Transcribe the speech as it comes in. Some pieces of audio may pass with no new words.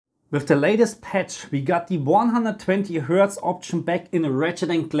With the latest patch, we got the 120 Hz option back in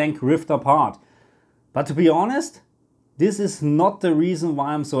Ratchet Clank Rift Apart. But to be honest, this is not the reason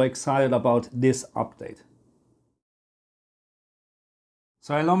why I'm so excited about this update.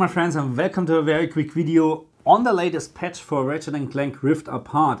 So hello my friends and welcome to a very quick video on the latest patch for Ratchet Clank Rift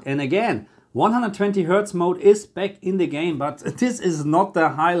Apart. And again, 120 Hz mode is back in the game, but this is not the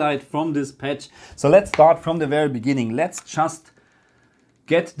highlight from this patch. So let's start from the very beginning. Let's just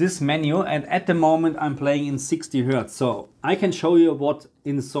get this menu, and at the moment I'm playing in 60 Hz. So I can show you what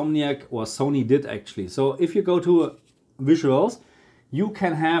Insomniac or Sony did actually. So if you go to visuals, you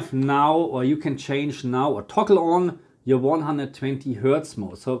can have now, or you can change now or toggle on your 120 Hz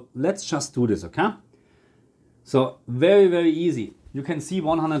mode. So let's just do this, okay? So very easy. You can see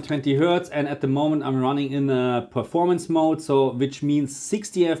 120 Hz, and at the moment I'm running in a performance mode, so which means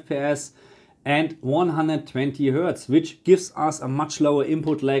 60 FPS and 120 Hz, which gives us a much lower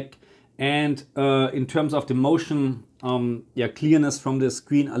input lag, and in terms of the motion clearness from the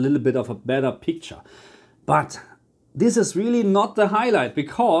screen, a little bit of a better picture. But this is really not the highlight,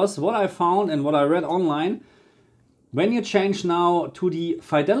 because what I found and what I read online, when you change now to the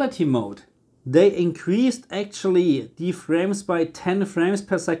fidelity mode, they increased actually the frames by 10 frames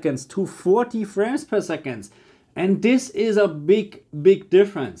per second to 40 frames per second. And this is a big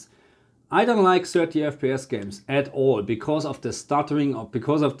difference. I don't like 30 FPS games at all because of the stuttering or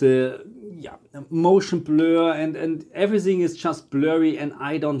because of the motion blur, and everything is just blurry and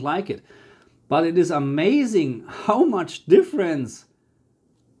I don't like it. But it is amazing how much difference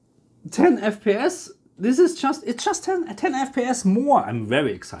 10 FPS. This is just, it's just 10 FPS more. I'm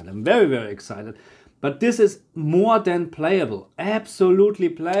very excited. I'm very excited. But this is more than playable. Absolutely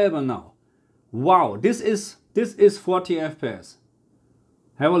playable now. Wow, this is 40 FPS.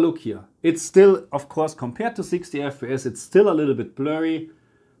 Have a look here. It's still, of course, compared to 60 FPS, it's still a little bit blurry.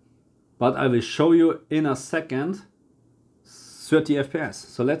 But I will show you in a second 30 FPS.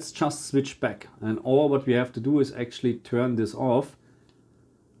 So let's just switch back. And all what we have to do is actually turn this off.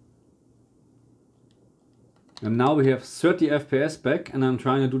 And now we have 30 FPS back, and I'm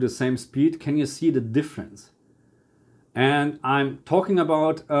trying to do the same speed. Can you see the difference? And I'm talking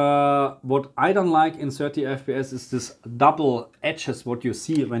about what I don't like in 30 FPS is this double edges what you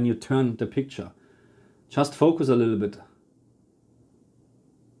see when you turn the picture. Just focus a little bit.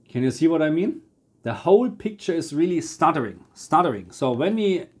 Can you see what I mean? The whole picture is really stuttering. So when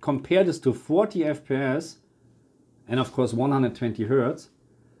we compare this to 40 FPS and of course 120 Hz,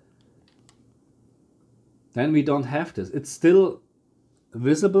 then we don't have this. It's still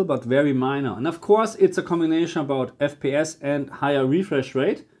visible but very minor. And of course it's a combination about FPS and higher refresh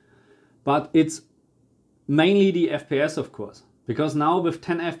rate, but it's mainly the FPS of course. Because now with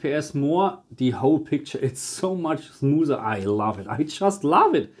 10 FPS more, the whole picture, it's so much smoother. I love it. I just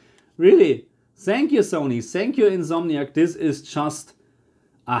love it. Really. Thank you Sony. Thank you Insomniac. This is just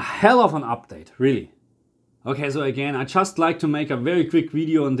a hell of an update. Really. Okay, so again, I just like to make a very quick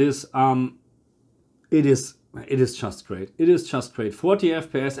video on this. It is just great. It is just great. 40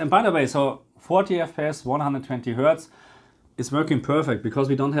 FPS. And by the way, so 40 FPS, 120 Hz is working perfect because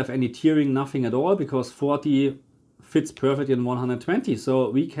we don't have any tearing, nothing at all, because 40 fits perfect in 120. So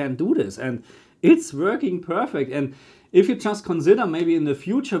we can do this and it's working perfect. And if you just consider maybe in the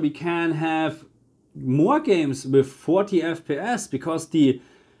future we can have more games with 40 FPS, because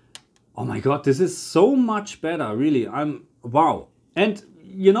oh my God, this is so much better. Really, wow. And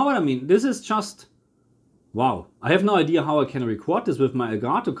you know what I mean? This is just wow. I have no idea how I can record this with my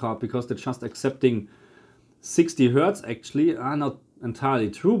Elgato card, because they're just accepting 60 Hz actually. Not entirely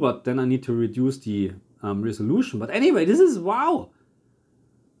true, but then I need to reduce the resolution. But anyway, this is wow.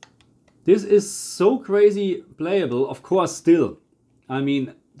 This is so crazy playable. Of course, still, I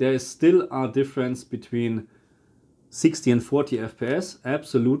mean, there is still a difference between 60 and 40 FPS.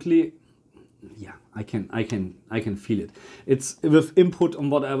 Absolutely. Yeah, I can feel it. It's with input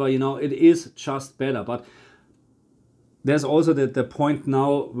and whatever, you know, it is just better. But there's also the point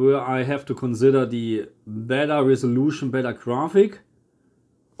now where I have to consider the better resolution, better graphic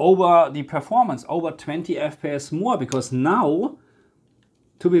over the performance, over 20 FPS more, because now,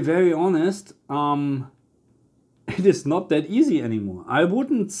 to be very honest, it is not that easy anymore. I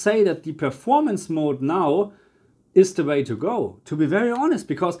wouldn't say that the performance mode now is the way to go, to be very honest,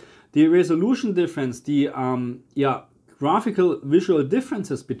 because the resolution difference, the graphical visual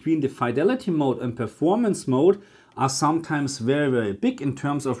differences between the fidelity mode and performance mode are sometimes very big in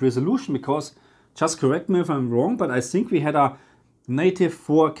terms of resolution. Because, just correct me if I'm wrong, but I think we had a native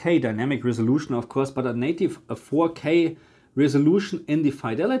 4K dynamic resolution, of course, but a native 4K resolution in the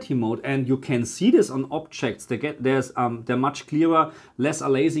fidelity mode, and you can see this on objects. They're much clearer, less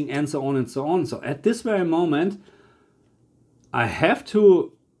aliasing, and so on and so on. So at this very moment, I have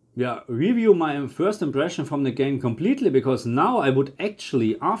to review my first impression from the game completely, because now I would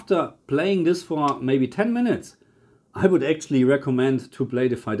actually, after playing this for maybe 10 minutes, I would actually recommend to play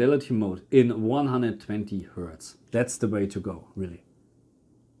the fidelity mode in 120 Hz. That's the way to go, really.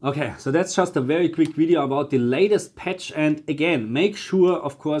 Okay, so that's just a very quick video about the latest patch, and again, make sure,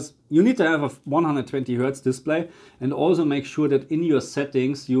 of course, you need to have a 120 Hz display, and also make sure that in your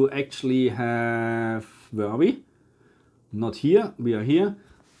settings you actually have, where are we? Not here, we are here,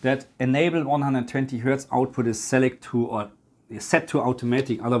 that enable 120 Hz output is set to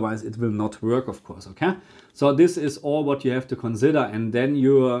automatic, otherwise it will not work, of course, okay? So this is all what you have to consider, and then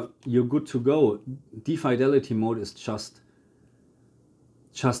you're good to go. The fidelity mode is just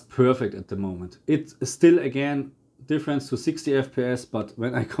perfect at the moment. It's still, again, difference to 60 FPS, but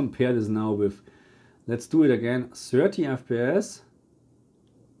when I compare this now with, let's do it again, 30 FPS.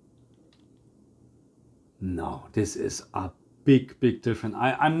 No, this is a big difference.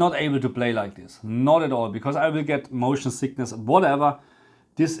 I'm not able to play like this, not at all, because I will get motion sickness, whatever.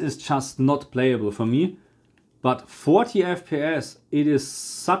 This is just not playable for me. But 40 FPS, it is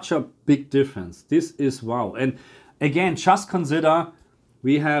such a big difference. This is wow. And again, just consider,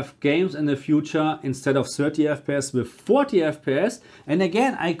 we have games in the future instead of 30 FPS with 40 FPS. And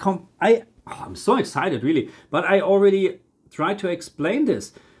again, I'm so excited, really. But I already tried to explain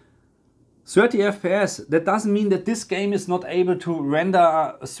this. 30 FPS, that doesn't mean that this game is not able to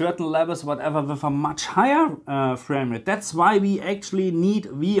render certain levels, whatever, with a much higher frame rate. That's why we actually need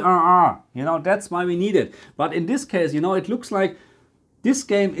VRR. You know, that's why we need it. But in this case, you know, it looks like this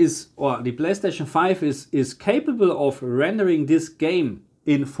game is, or the PlayStation 5 is capable of rendering this game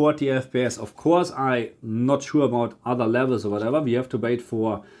in 40 FPS. Of course, I'm not sure about other levels or whatever. We have to wait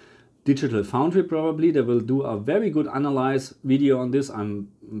for Digital Foundry probably. They will do a very good analyze video on this, I'm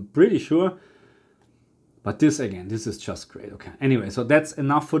pretty sure. But this, again, this is just great. Okay, anyway, so that's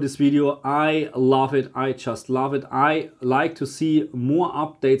enough for this video. I love it. I just love it. I like to see more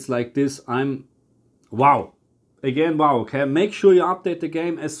updates like this. Wow. Again, wow, okay. Make sure you update the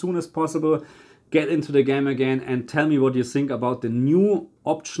game as soon as possible. Get into the game again and tell me what you think about the new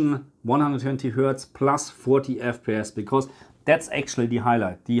option 120 Hz plus 40 FPS, because that's actually the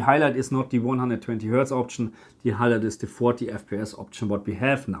highlight. The highlight is not the 120 Hz option. The highlight is the 40 FPS option, what we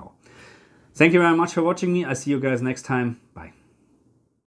have now. Thank you very much for watching me. I see you guys next time. Bye.